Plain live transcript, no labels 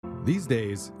These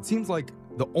days, it seems like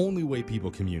the only way people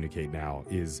communicate now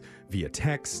is via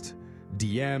text,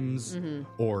 DMs,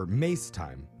 or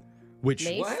MaceTime. Which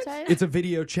MaceTime? it's a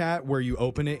video chat where you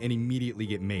open it and immediately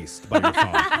get maced by your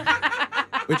phone.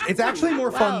 Which it's actually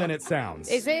more fun than it sounds.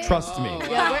 Is it? Trust me.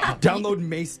 Yeah, Download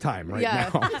MaceTime right now.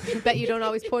 Bet you don't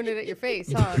always point it at your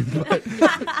face, huh?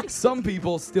 Some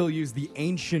people still use the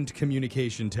ancient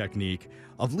communication technique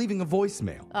of leaving a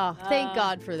voicemail. Oh, thank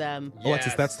God for them.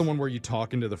 Alexis, that's the one where you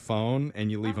talk into the phone and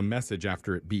you leave a message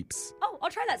after it beeps. Oh, I'll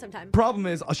try that sometime. Problem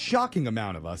is, a shocking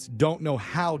amount of us don't know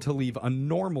how to leave a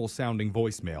normal sounding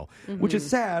voicemail, which is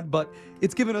sad, but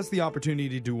it's given us the opportunity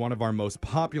to do one of our most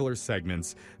popular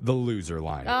segments, the loser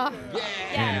line.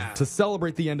 And to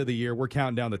celebrate the end of the year, we're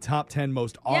counting down the top 10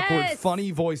 most awkward,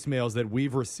 funny voicemails that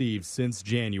we've received since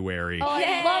January. Oh,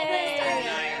 I love this.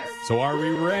 So are we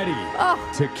ready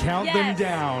to count them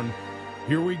down?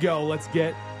 Here we go. Let's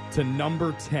get to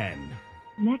number 10.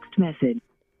 Next message.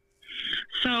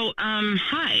 So,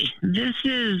 hi, this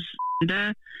is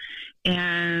Linda,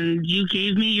 and you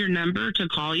gave me your number to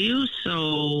call you,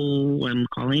 so I'm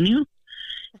calling you.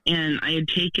 And I had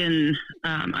taken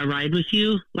a ride with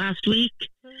you last week,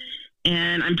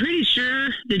 and I'm pretty sure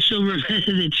that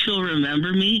she'll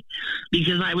remember me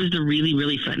because I was the really,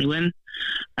 really funny one.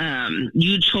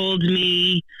 You told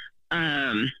me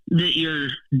that your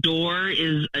door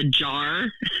is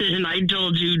ajar, and I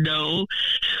told you no,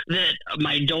 that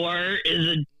my door is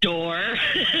a door.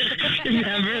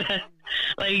 Remember that?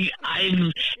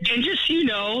 And just,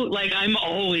 I'm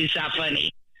always that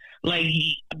funny.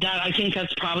 I think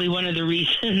that's probably one of the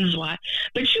reasons why.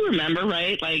 But you remember,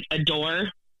 right? Like a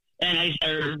door.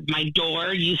 Or my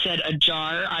door, you said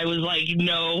ajar. I was like,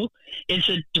 no, it's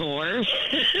a door.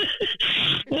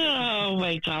 Oh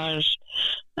my gosh.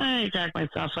 I cracked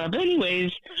myself up.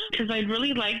 Anyways, because I'd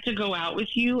really like to go out with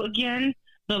you again,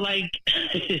 but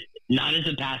not as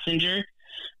a passenger,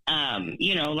 on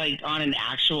an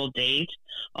actual date,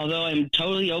 although I'm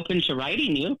totally open to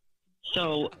riding you.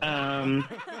 So,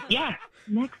 yeah.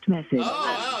 Next message. Oh,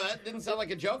 wow, that didn't sound like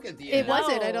a joke at the end. It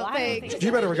wasn't, I don't think.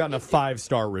 You better have gotten a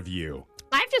 5-star review.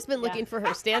 I've just been looking for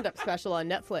her stand-up special on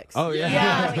Netflix. Oh,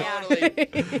 yeah.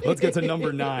 Totally. Let's get to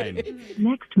number 9.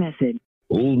 Next message.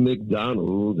 Old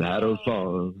MacDonald had a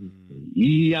farm,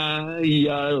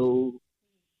 E-I-E-I-O.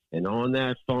 And on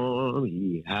that farm,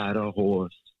 he had a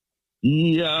horse,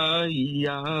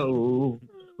 E-I-E-I-O.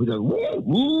 With a woo,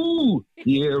 woo,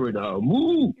 here and a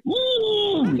moo,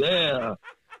 woo, there.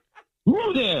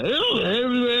 Woo, there,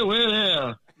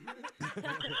 everywhere,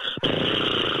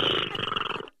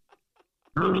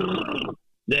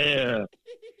 there.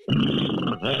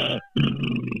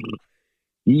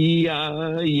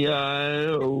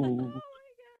 E-I-E-I-O.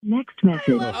 Next message.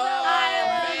 Oh, man,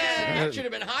 that should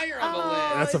have been higher on the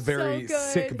list. That's a it's very so good.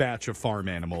 sick batch of farm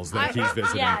animals that he's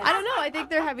visiting. I don't know. I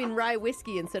think they're having rye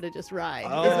whiskey instead of just rye.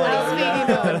 Oh, is what he's feeding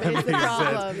them. Is the Makes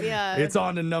problem. sense. Yeah. It's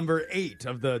on to number 8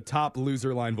 of the top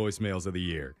loser line voicemails of the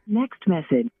year. Next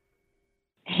message.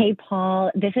 Hey, Paul,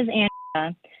 this is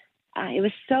Anna. It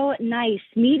was so nice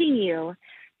meeting you.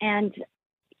 And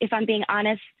if I'm being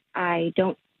honest, I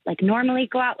don't normally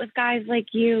go out with guys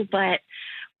like you, but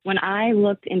when I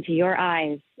looked into your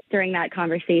eyes during that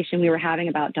conversation we were having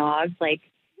about dogs,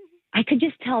 I could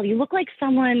just tell you look like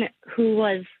someone who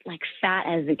was fat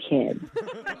as a kid.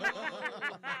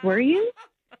 Were you?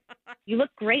 You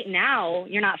look great now.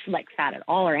 You're not fat at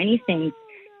all or anything.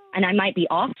 And I might be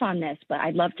off on this, but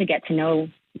I'd love to get to know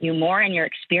you more and your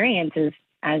experiences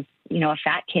as, a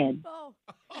fat kid.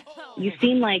 You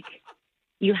seem like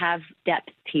you have depth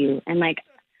to you. And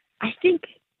I think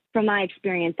from my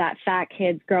experience that fat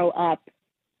kids grow up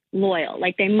loyal,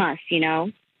 they must,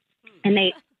 and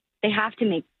they have to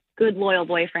make good, loyal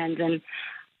boyfriends. And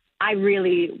I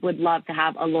really would love to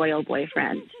have a loyal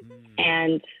boyfriend.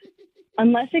 And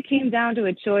unless it came down to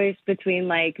a choice between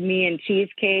me and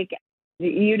cheesecake,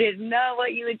 you didn't know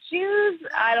what you would choose.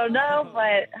 I don't know,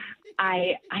 but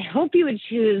I hope you would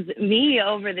choose me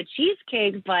over the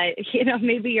cheesecake, but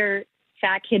maybe your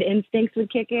fat kid instincts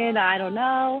would kick in. I don't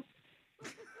know.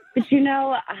 But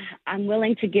I'm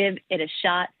willing to give it a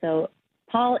shot. So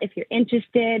Paul, if you're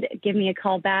interested, give me a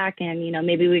call back and,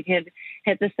 maybe we could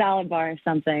hit the salad bar or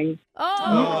something.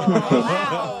 Oh,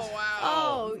 wow.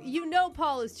 Oh,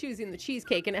 Paul is choosing the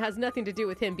cheesecake, and it has nothing to do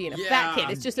with him being a fat kid.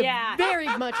 It's just a very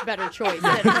much better choice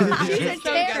than her. She's a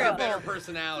Still got a terrible. better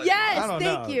personality. Yes,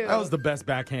 thank you. That was the best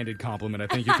backhanded compliment I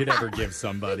think you could ever give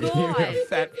somebody. God. You have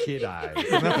fat kid eyes.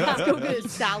 Let's go get a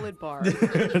salad bar.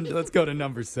 Let's go to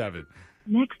number 7.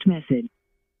 Next message.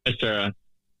 Hi, Sarah.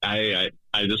 I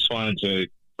just wanted to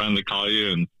finally call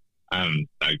you, and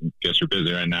I guess you're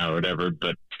busy right now or whatever,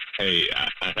 but hey,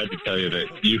 I had to tell you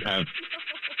that you have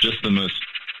just the most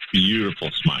beautiful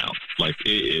smile. Like, it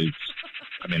is,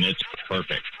 I mean, it's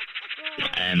perfect.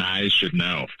 And I should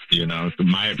know, you know,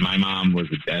 my mom was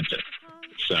a dentist.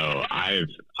 So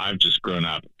I've just grown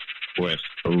up with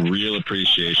a real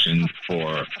appreciation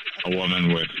for a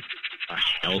woman with a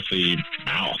healthy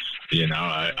mouth, you know,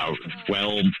 a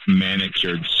well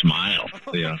manicured smile,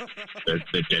 you know,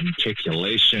 the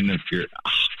denticulation of your,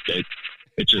 it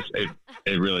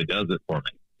really does it for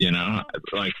me, you know,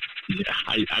 like,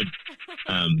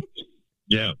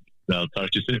 yeah, I'll talk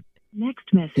to you soon. Next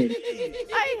message.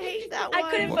 I hate that one.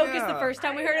 I couldn't focus the first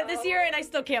time we heard it this year, and I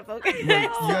still can't focus. Wait, you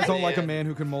guys don't like a man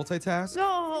who can multitask?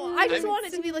 No, I just want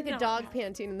it to be like a dog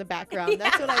panting in the background.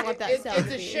 That's what I want that sound to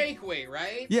It's a be. shake weight,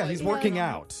 right? Yeah, he's working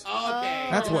out. Okay.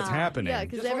 That's what's happening. Yeah,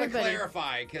 because Just want to everybody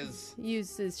clarify, because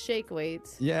uses shake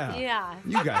weights. Yeah. Yeah.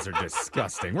 You guys are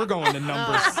disgusting. We're going to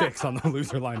number 6 on the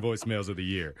Loser Line voicemails of the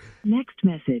year. Next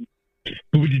message.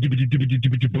 Boom.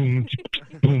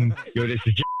 Yo, this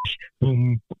is Josh.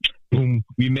 Boom. Boom.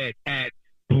 We met at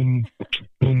boom.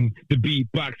 Boom. The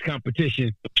beatbox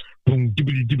competition. Boom.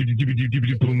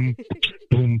 Boom.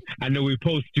 Boom. I know we're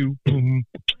supposed to. Boom.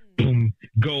 Boom.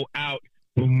 Go out.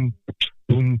 Boom.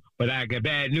 Boom. But I got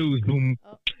bad news. Boom.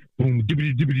 Boom.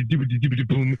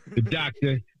 Boom. The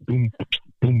doctor. Boom.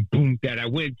 Boom. Boom. That I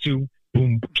went to.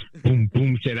 Boom. Boom.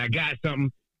 Boom. Said I got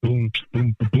something. Boom,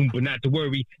 boom, boom, but not to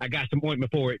worry. I got some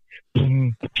ointment for it.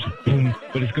 Boom, boom,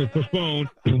 but it's going to postpone.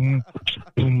 Boom,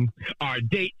 boom, our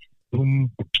date.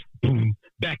 Boom, boom,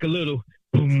 back a little.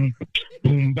 Boom,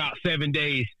 boom, about 7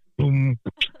 days. Boom,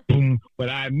 boom, but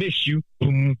I miss you.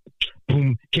 Boom,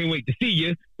 boom, can't wait to see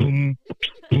you. Boom,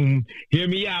 boom, hear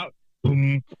me out.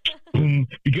 Boom, boom,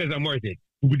 because I'm worth it.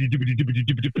 Oh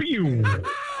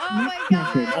my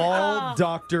god. All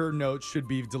doctor notes should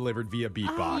be delivered via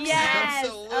beatbox. Yes,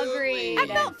 Absolutely. agreed. That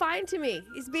felt fine to me.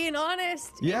 He's being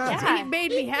honest. Yeah. He made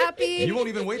me happy. You won't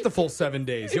even wait the full 7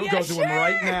 days. You'll Yeah, go to him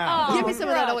right now. Oh. Give me some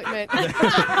of that ointment.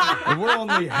 And we're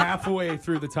only halfway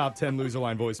through the top 10 Loser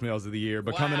Line voicemails of the year.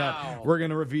 But coming up, Wow. we're going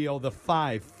to reveal the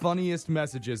 5 funniest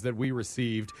messages that we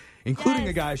received, including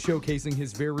a guy showcasing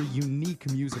his very unique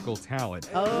musical talent.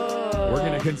 Oh. We're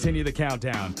going to continue the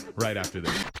countdown right after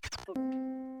this.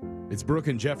 It's Brooke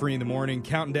and Jeffrey in the morning,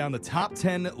 counting down the top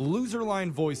 10 Loser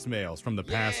Line voicemails from the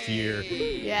past year.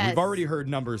 Yes. We've already heard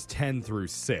numbers 10 through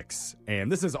 6,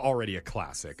 and this is already a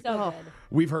classic. So good.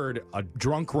 We've heard a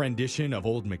drunk rendition of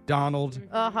Old MacDonald,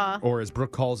 or as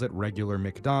Brooke calls it, regular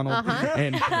McDonald,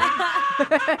 and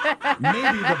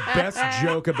maybe the best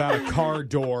joke about a car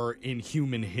door in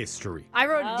human history. I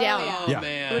wrote it down. Oh, Yeah. I'm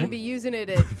man. going to be using it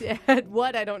at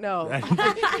what? I don't know.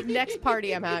 Next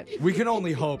party I'm at. We can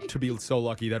only hope to be so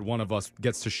lucky that one of us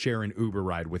gets to share an Uber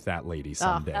ride with that lady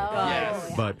someday.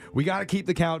 Yes. But we got to keep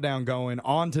the countdown going.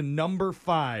 On to number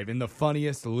 5 in the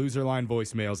funniest Loser Line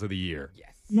voicemails of the year.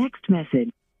 Next message.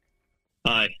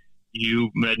 Hi, you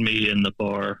met me in the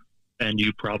bar, and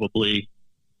you probably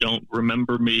don't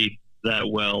remember me that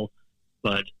well,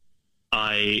 but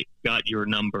I got your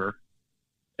number,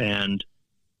 and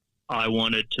I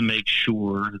wanted to make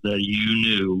sure that you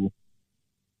knew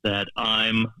that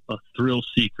I'm a thrill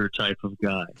seeker type of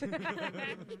guy.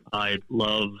 I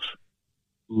love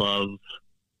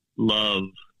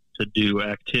to do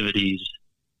activities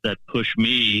that push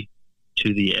me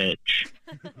to the edge.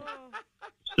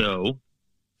 So,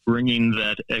 bringing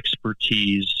that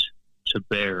expertise to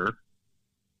bear,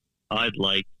 I'd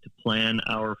like to plan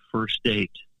our first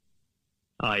date.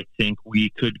 I think we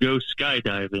could go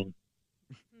skydiving.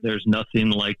 There's nothing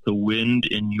like the wind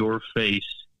in your face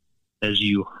as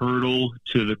you hurtle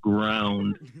to the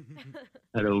ground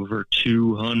at over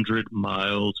 200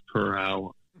 miles per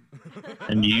hour.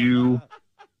 And you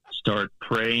start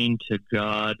praying to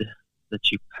God that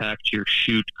you packed your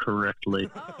chute correctly.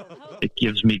 It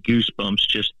gives me goosebumps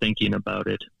just thinking about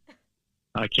it.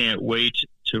 I can't wait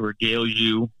to regale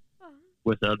you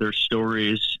with other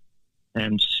stories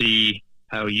and see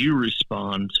how you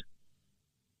respond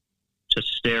to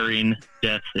staring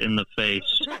death in the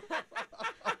face.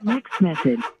 Next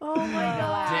message. Oh my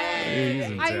god. He's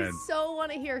I intense. so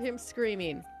want to hear him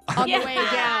screaming on the way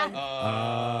down.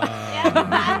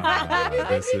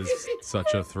 This is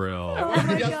such a thrill. Oh What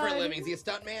my he does for God. a living? Is he a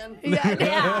stuntman?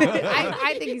 Yeah.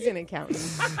 I think he's an accountant.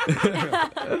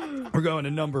 We're going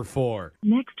to number 4.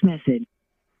 Next message.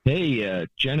 Hey,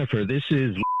 Jennifer, this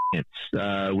is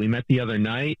Lance. We met the other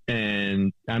night,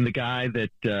 and I'm the guy that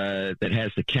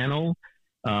has the kennel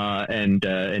and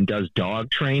does dog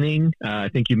training. I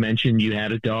think you mentioned you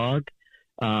had a dog,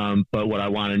 but what I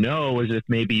want to know is if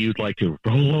maybe you'd like to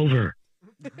roll over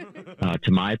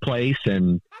to my place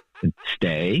and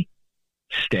stay,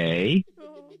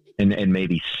 and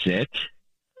maybe sit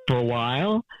for a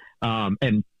while,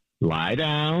 and lie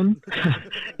down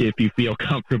if you feel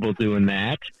comfortable doing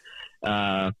that.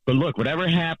 But look, whatever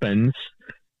happens,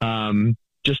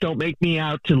 just don't make me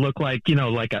out to look like,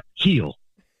 like a heel.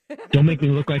 Don't make me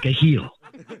look like a heel.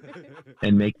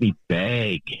 And make me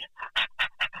beg.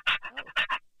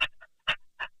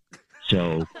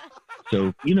 So,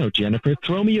 Jennifer,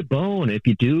 throw me a bone. If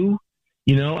you do,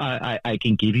 I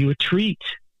can give you a treat.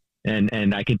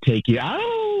 And I can take you out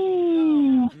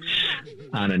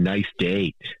on a nice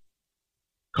date.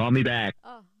 Call me back.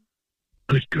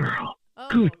 Good girl.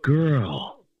 Good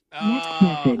girl. Next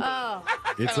message.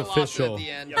 It's Kinda lost it official. at the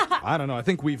end. I don't know. I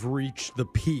think we've reached the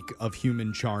peak of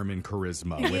human charm and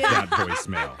charisma with that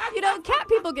voicemail. Cat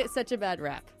people get such a bad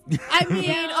rap. I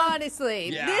mean,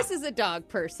 honestly, this is a dog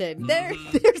person.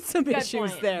 There's some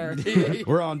issues there.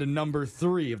 We're on to number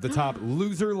 3 of the top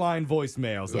loser line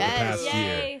voicemails of the past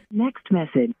year. Next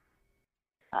message.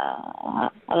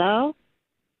 Hello?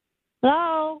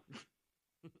 Hello?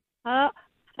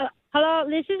 Hello,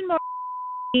 this is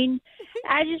Maureen.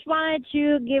 I just wanted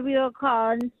to give you a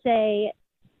call and say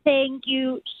thank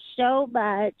you so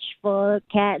much for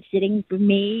cat sitting for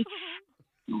me.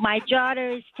 My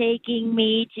daughter is taking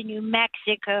me to New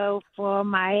Mexico for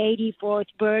my 84th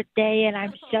birthday, and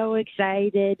I'm so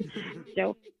excited.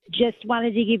 So just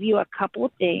wanted to give you a couple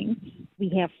things. We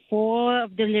have 4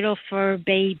 of the little fur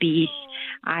babies.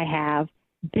 I have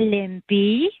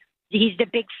Blimpy. He's the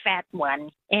big fat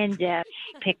one. And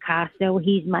Picasso,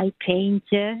 he's my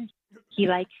painter. He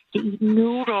likes to eat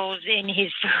noodles in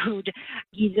his food.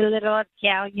 He's a little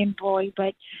Italian boy,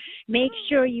 but make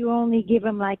sure you only give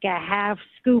him like a half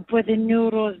scoop of the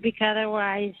noodles, because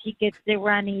otherwise he gets the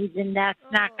runnies, and that's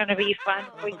not going to be fun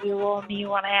for you or me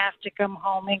when I have to come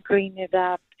home and clean it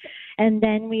up. And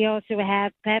then we also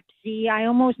have Pepsi. I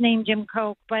almost named him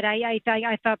Coke, but I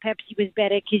thought Pepsi was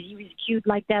better because he was cute,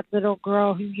 like that little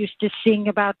girl who used to sing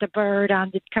about the bird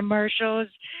on the commercials.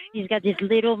 He's got this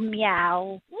little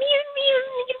meow.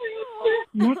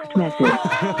 Next message.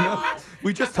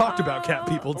 We just talked about cat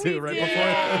people too, right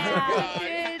before.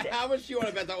 How much do you want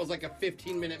to bet that was like a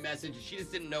 15-minute message? She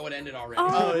just didn't know it ended already.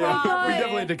 Oh, yeah. We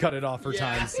definitely had to cut it off for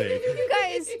time's sake. You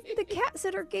guys, the cat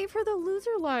sitter gave her the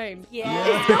loser line. Yeah.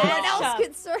 Is no one else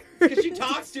concerned? Because she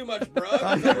talks too much, bro.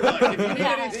 Look, if you need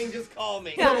anything, just call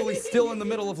me. Totally still in the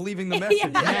middle of leaving the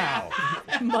message now.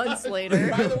 Months later.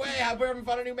 By the way, we're having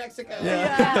fun in New Mexico.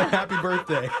 Yeah. Happy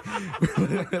birthday.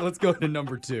 Let's go to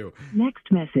number 2. Next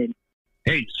message.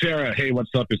 Hey, Sarah. Hey,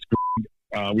 what's up? It's Greg.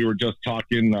 We were just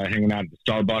talking, hanging out at the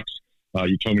Starbucks.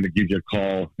 You told me to give you a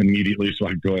call immediately so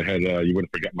I could go ahead. You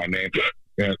wouldn't forget my name.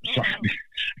 Sorry.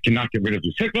 I cannot get rid of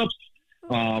these hiccups.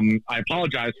 I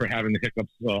apologize for having the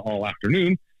hiccups all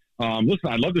afternoon. Listen,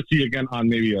 I'd love to see you again on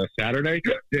maybe a Saturday.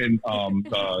 And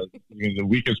the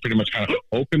weekend's pretty much kind of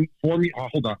open for me. Oh,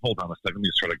 hold on a second. Let me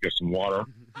just try to get some water.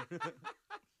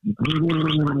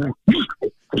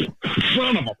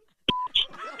 Son of a...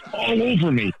 all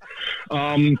over me.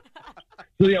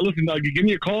 So yeah, listen, you give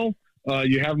me a call.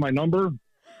 You have my number,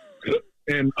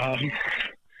 and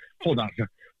hold on.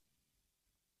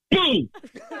 Boom,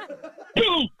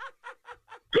 boom.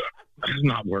 It's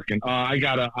not working.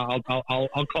 I'll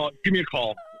call. Give me a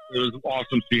call. It was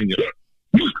awesome seeing you.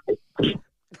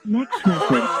 Next message.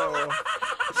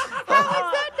 How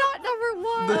is that not number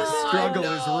 1? The struggle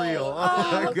is real.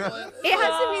 Oh my God. It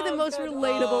has to be the most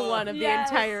relatable one of the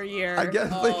entire year. I guess,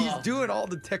 but he's doing all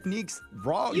the techniques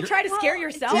wrong. You try to scare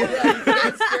yourself? You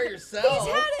can't scare yourself.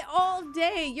 He's had it all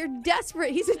day. You're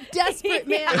desperate. He's a desperate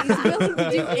man. He's willing to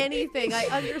do anything. I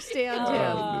understand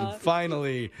him.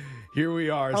 Finally, here we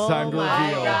are. It's time to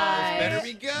reveal Better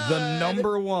be good. the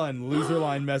number 1 loser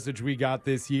line message we got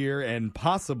this year, and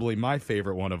possibly my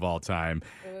favorite one of all time.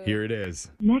 Here it is.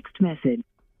 Next message.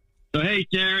 So, hey,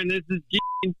 Sharon, this is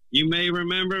Gene. You may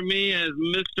remember me as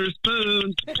Mr.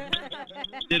 Spoon.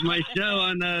 Did my show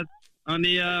on the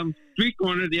street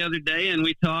corner the other day, and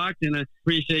we talked, and I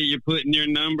appreciate you putting your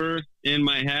number in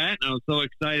my hat. I was so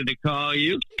excited to call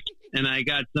you, and I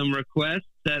got some requests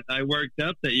that I worked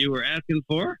up that you were asking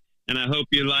for, and I hope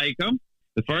you like them.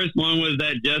 The first one was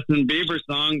that Justin Bieber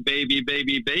song, Baby,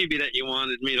 Baby, Baby, that you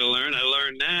wanted me to learn. I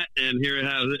learned that, and here's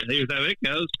how it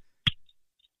goes.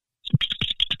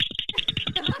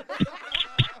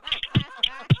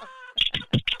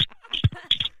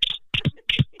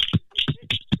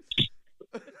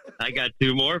 I got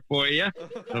 2 more for you.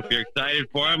 Hope you're excited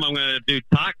for them. I'm going to do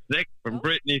Toxic from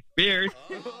Britney Spears.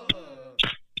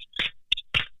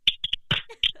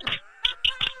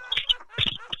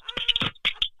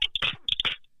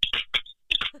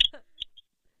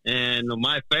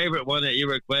 one that you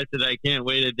requested I can't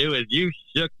wait to do is You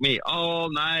Shook Me All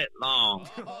Night Long.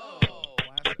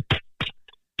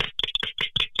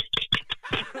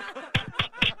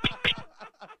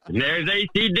 And there's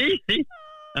AC/DC.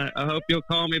 I hope you'll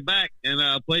call me back and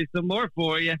I'll play some more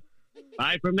for you.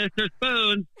 Bye from Mr.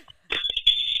 Spoon.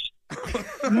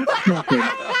 Next message.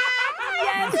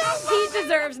 Yes, he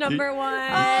deserves number one.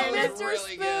 Oh, Mr.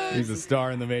 Spoon. He's a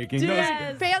star in the making.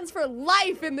 Yes. Fans for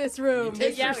life in this room.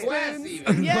 Takes your Mr. class Spoons.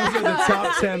 even. Those are the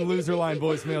top 10 loser line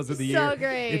voicemails of the year. So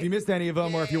great. If you missed any of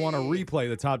them or if you want to replay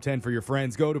the top 10 for your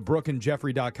friends, go to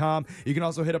brookandjeffrey.com. You can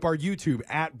also hit up our YouTube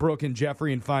at Brooke and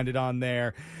Jeffrey and find it on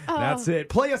there. Oh. That's it.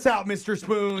 Play us out, Mr.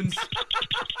 Spoons.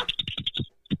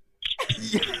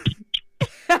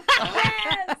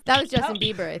 That was Justin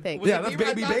Bieber, I think. Yeah, that's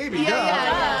Baby Baby.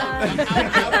 Yeah.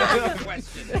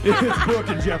 Question. It's Brooke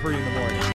and Jeffrey in the morning.